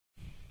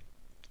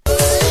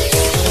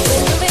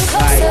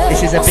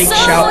This is a big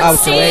shout out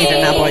to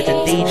Aiden Aboyd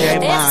and DJ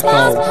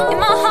Marco.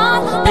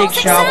 Big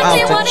shout out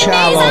to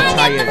Charlo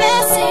Tyres,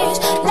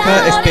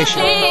 Curtis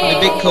Bishop, my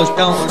big cuz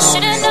Delman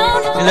on it,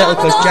 my little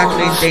cuz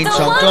Jacqueline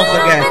Dinson, don't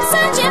forget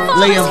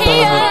Liam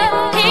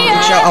Bowman. Big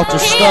shout out to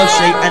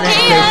Stussy and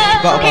NK,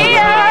 forgot about it.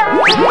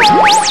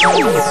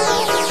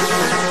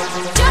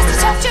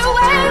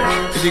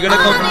 If you're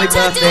gonna come to my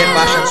birthday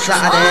bash on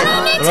Saturday,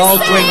 we're all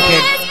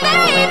drinking.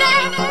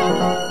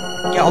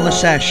 Get on the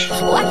sesh.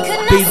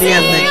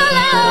 BBM me.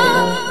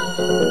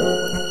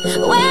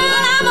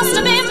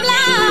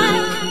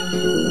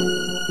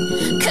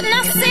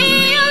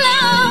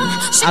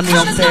 And me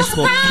on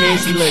Facebook,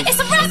 Casey Lee. It's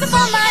right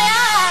before my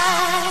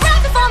eyes,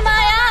 right before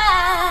my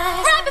eyes,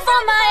 right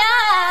before my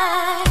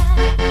eyes.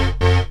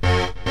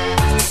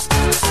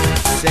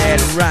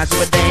 Said rise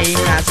of a day,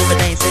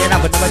 said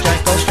have another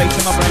joint, go straight to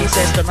my brain.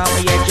 Says turn out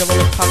the edge of a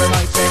look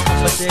paranoid, said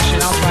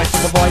conversation I'll try to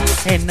avoid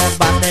in the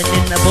band and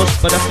in the bus,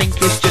 but I think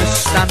it's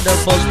just standard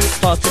buzz.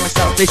 Thought to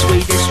myself this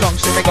weed is strong,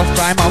 so they got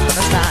dry mouth and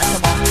I started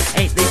to mock.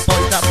 Ain't these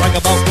boys that brag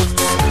about guns?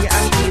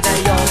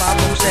 They all have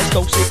them, says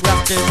go sick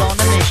raptors on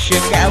a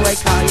mission. Get away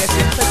car, yes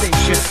in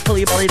position. Pull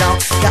your body down,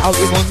 get out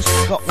your guns.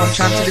 Got one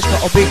chance and it's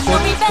gotta be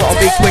good. Gotta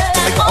be quick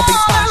and they gotta be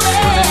fast.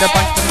 Run in the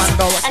bank, demand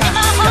all the cash.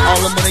 Get all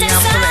the money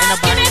and put it in a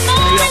bank.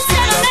 Money up,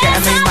 picture,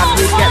 getting me mad.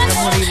 We get the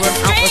money, run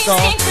out the door.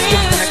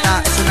 Jump in a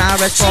car, it's an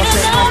RS4,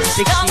 sitting on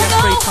 60 and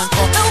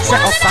 3.4.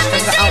 Set off back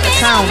and get out of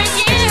town.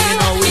 Next thing you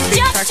know, we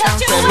big track down.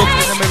 So look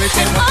in the mirror,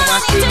 saying what do I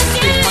see?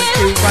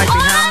 3.2 right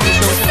behind me,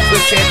 so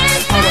switch it.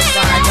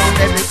 Horrified on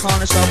every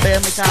corner, so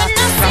bail me car.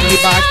 Grab me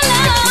back,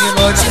 next thing you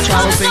know, that the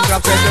child thing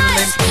grabs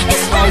adrenaline.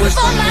 Always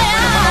thumping when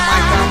I'm on the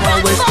mic, I'm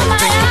always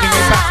thumping. Kicking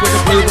it back with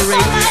a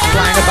blueberry.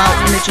 Flying about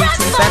in a GT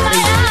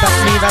Bentley. That's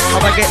me, that's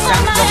how I get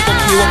down. Cause I'll fuck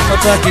you up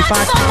for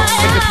 £35.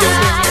 Make a few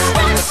win, yes,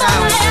 lay it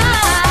down.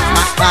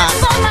 Smack that.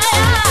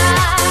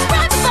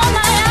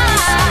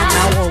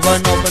 Now over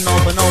and over and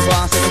over and over.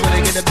 I said I'm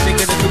gonna get a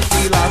bigger than 2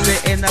 deal. I sit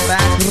in the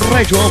back.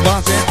 Retro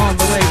buzzing on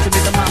the way to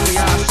meet the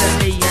mafia. I said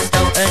me and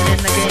Delton in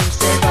the game.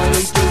 Said all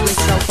we do is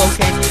sell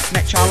cocaine.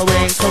 Met Charlo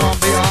in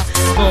Colombia.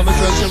 Former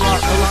drugs and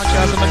rock the launch.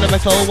 I'm a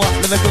Liverpool, what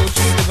Liverpool,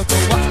 G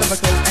Liverpool, what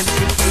Liverpool, MC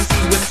Casey,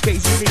 Wins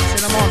Casey Leaks,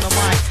 and I'm on the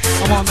mic.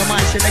 I'm on the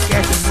mic, so they're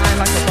getting high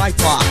like a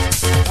viper.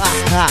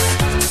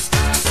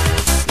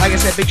 Like I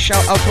said, big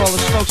shout out to all the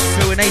Stokes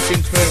crew and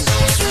 18 crew.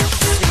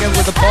 Together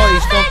with the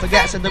boys, don't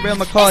forget, said the real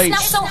McCoys.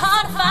 It's not so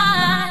hard to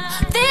find.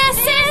 This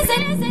is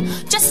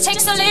it. Just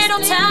takes a little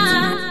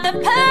time. The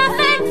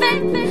perfect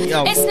fit.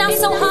 Yo, it's not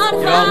so hard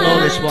to find. You all know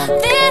this one.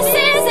 This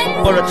is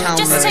it. Borough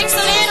just lyrics. takes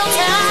a little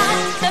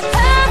time. The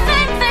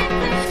perfect fit.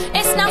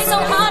 It's not so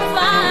hard to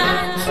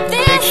find.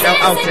 This big shout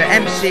out to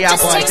MC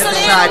Aboy to the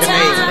side of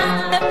me.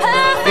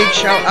 Big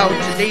shout out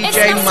to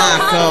DJ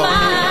Marco.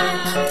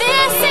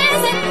 This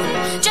is it.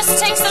 Just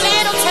takes a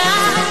little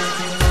time.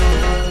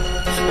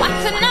 Why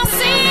couldn't I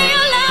see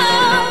your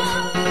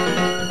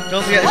love?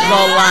 Don't forget this is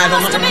all live,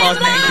 I'm not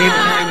recording it and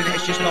keeping it,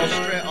 it's just all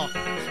straight off.